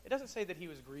chosen, it doesn't say that he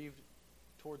was grieved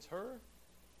towards her,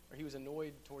 or he was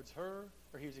annoyed towards her,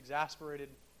 or he was exasperated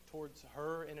towards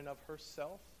her in and of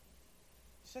herself.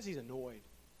 He says he's annoyed.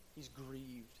 He's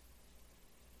grieved.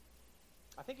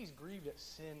 I think he's grieved at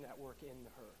sin at work in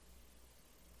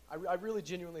her. I really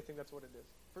genuinely think that's what it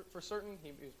is. For certain,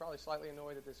 he was probably slightly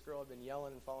annoyed that this girl had been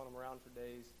yelling and following him around for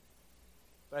days.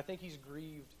 But I think he's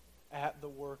grieved at the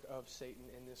work of Satan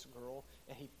in this girl,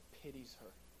 and he pities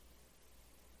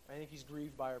her. I think he's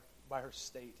grieved by her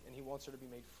state, and he wants her to be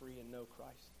made free and know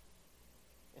Christ.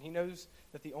 And he knows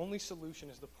that the only solution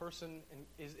is the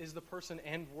person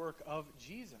and work of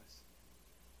Jesus.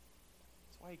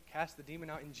 That's why he cast the demon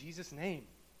out in Jesus' name.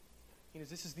 He knows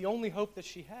this is the only hope that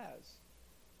she has.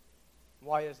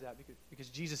 Why is that? Because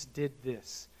Jesus did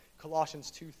this. Colossians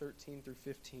 2:13 through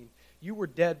 15. You were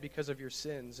dead because of your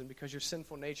sins, and because your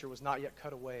sinful nature was not yet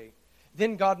cut away.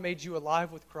 Then God made you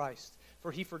alive with Christ,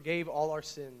 for He forgave all our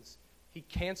sins. He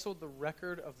canceled the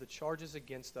record of the charges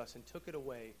against us and took it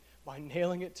away by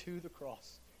nailing it to the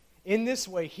cross. In this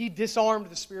way, He disarmed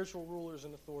the spiritual rulers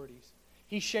and authorities.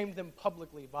 He shamed them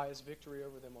publicly by His victory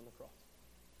over them on the cross.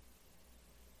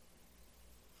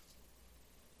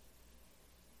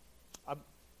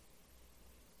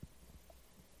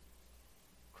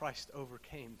 Christ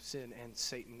overcame sin and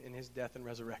Satan in His death and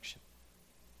resurrection.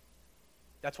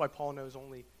 That's why Paul knows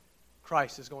only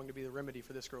Christ is going to be the remedy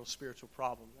for this girl's spiritual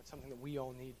problem. That's something that we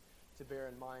all need to bear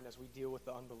in mind as we deal with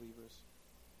the unbelievers.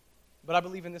 But I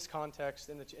believe in this context,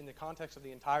 in the context of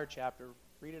the entire chapter,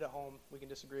 read it at home. We can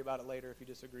disagree about it later if you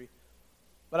disagree.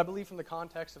 But I believe from the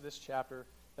context of this chapter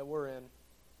that we're in,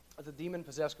 that the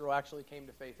demon-possessed girl actually came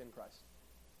to faith in Christ.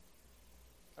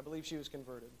 I believe she was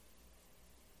converted.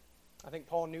 I think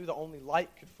Paul knew the only light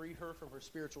could free her from her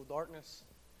spiritual darkness.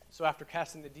 So after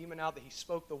casting the demon out, that he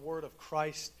spoke the word of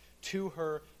Christ to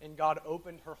her, and God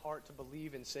opened her heart to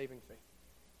believe in saving faith.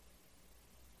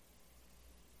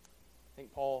 I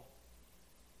think Paul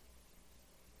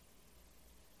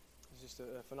is just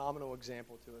a phenomenal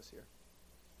example to us here.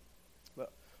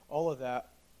 But all of that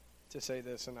to say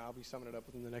this, and I'll be summing it up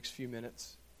within the next few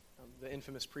minutes. The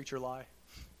infamous preacher lie.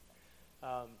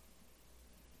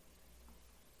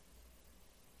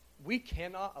 We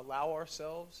cannot allow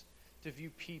ourselves to view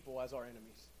people as our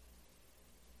enemies.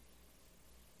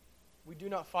 We do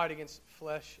not fight against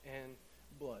flesh and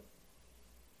blood.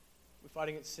 We fight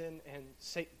against sin and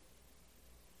Satan.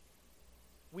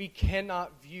 We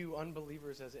cannot view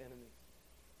unbelievers as enemies.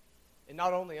 And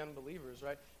not only unbelievers,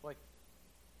 right? Like,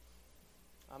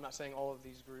 I'm not saying all of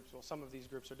these groups, well, some of these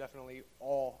groups are definitely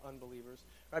all unbelievers,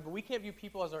 right? But we can't view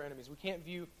people as our enemies. We can't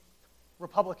view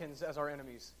Republicans as our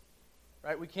enemies,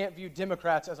 right? We can't view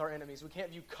Democrats as our enemies. We can't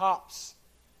view cops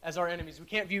as our enemies. We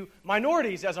can't view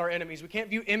minorities as our enemies. We can't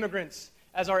view immigrants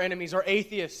as our enemies, or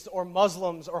atheists, or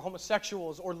Muslims, or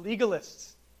homosexuals, or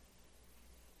legalists.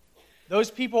 Those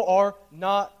people are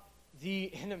not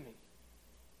the enemy.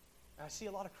 And I see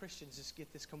a lot of Christians just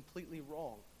get this completely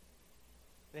wrong.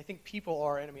 They think people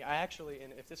are our enemy. I actually,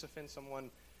 and if this offends someone,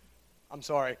 I'm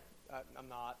sorry. I'm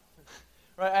not.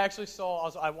 Right?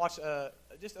 I watched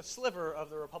just a sliver of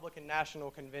the Republican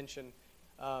National Convention.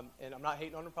 And I'm not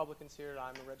hating on Republicans here.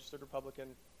 I'm a registered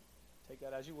Republican. Take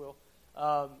that as you will.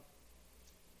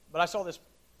 But I saw this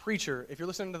preacher. If you're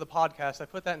listening to the podcast, I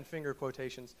put that in finger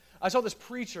quotations. I saw this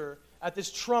preacher at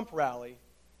this Trump rally.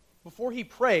 Before he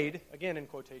prayed, again in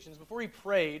quotations, before he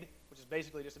prayed, which is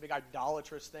basically just a big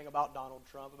idolatrous thing about Donald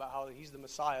Trump, about how he's the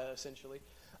Messiah, essentially.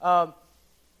 I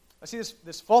see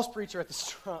this false preacher at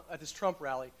this Trump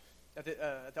rally, at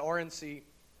the RNC,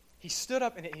 he stood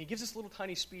up and he gives this little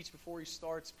tiny speech before he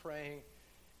starts praying,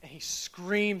 and he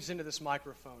screams into this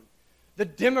microphone, "The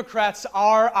Democrats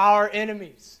are our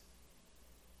enemies."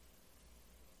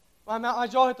 My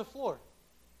jaw hit the floor.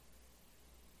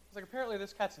 It's like, apparently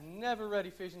this cat's never read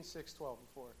Ephesians 6:12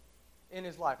 before in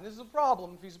his life. And this is a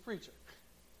problem if he's a preacher,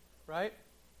 right?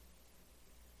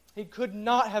 He could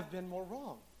not have been more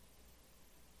wrong.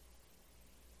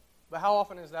 But how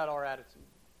often is that our attitude?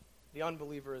 The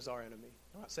unbeliever is our enemy.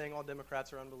 I'm not saying all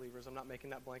Democrats are unbelievers. I'm not making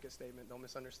that blanket statement. Don't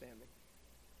misunderstand me.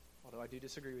 Although I do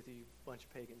disagree with you, you bunch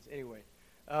of pagans. Anyway.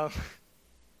 But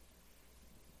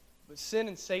sin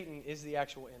and Satan is the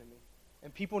actual enemy.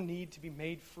 And people need to be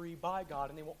made free by God.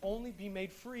 And they will only be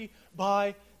made free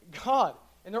by God.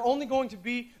 And they're only going to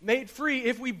be made free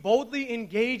if we boldly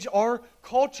engage our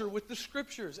culture with the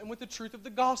Scriptures and with the truth of the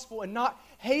gospel and not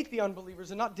hate the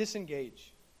unbelievers and not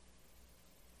disengage.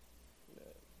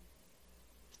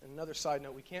 And another side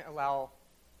note, we can't allow,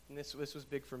 and this was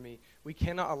big for me, we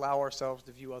cannot allow ourselves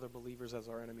to view other believers as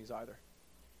our enemies either.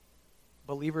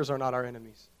 Believers are not our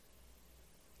enemies.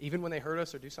 Even when they hurt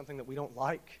us or do something that we don't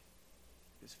like,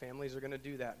 because families are going to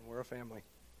do that, and we're a family.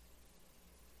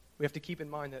 We have to keep in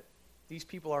mind that these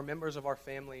people are members of our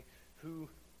family who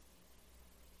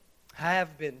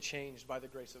have been changed by the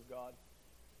grace of God.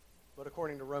 But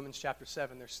according to Romans chapter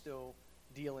 7, they're still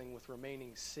dealing with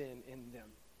remaining sin in them.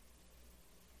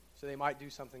 So they might do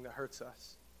something that hurts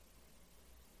us.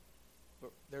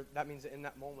 But that means that in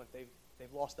that moment,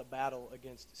 they've lost a battle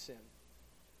against sin.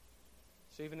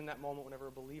 So even in that moment, whenever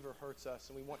a believer hurts us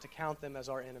and we want to count them as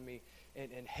our enemy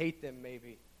and hate them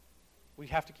maybe, we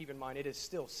have to keep in mind it is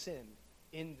still sin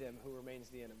in them who remains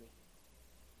the enemy.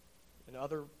 And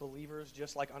other believers,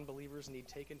 just like unbelievers, need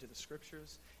taken to the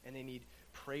Scriptures, and they need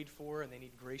prayed for, and they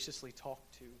need graciously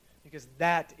talked to, because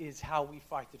that is how we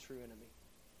fight the true enemy.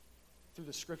 Through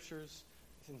the Scriptures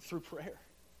and through prayer.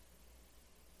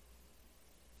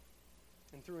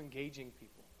 And through engaging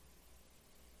people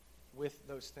with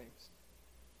those things.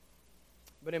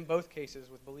 But in both cases,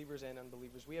 with believers and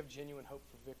unbelievers, we have genuine hope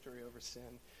for victory over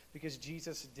sin because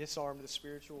Jesus disarmed the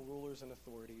spiritual rulers and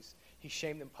authorities. He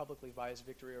shamed them publicly by his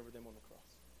victory over them on the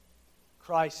cross.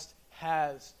 Christ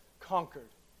has conquered.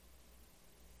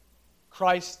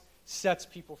 Christ sets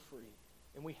people free.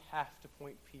 And we have to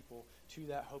point people to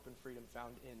that hope and freedom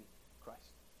found in Christ.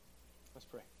 Let's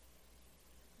pray.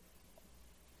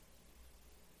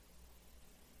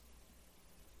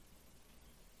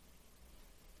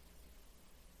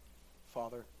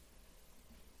 Father,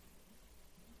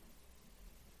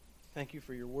 thank you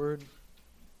for your word,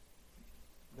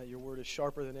 that your word is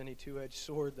sharper than any two-edged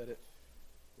sword, that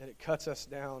it cuts us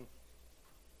down,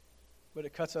 but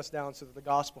it cuts us down so that the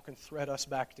gospel can thread us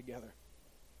back together.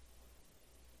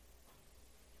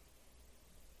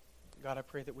 God, I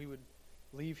pray that we would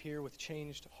leave here with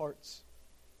changed hearts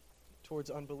towards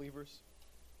unbelievers,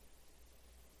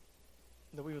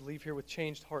 that we would leave here with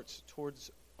changed hearts towards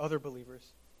other believers,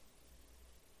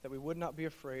 that we would not be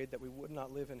afraid, that we would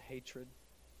not live in hatred,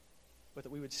 but that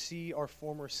we would see our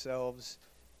former selves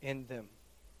in them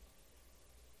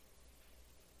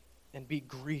and be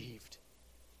grieved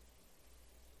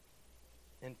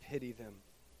and pity them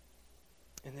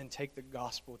and then take the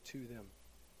gospel to them.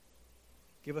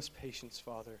 Give us patience,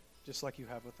 Father, just like you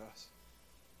have with us.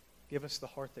 Give us the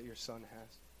heart that your Son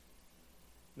has.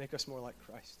 Make us more like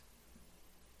Christ.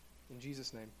 In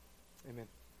Jesus' name, amen.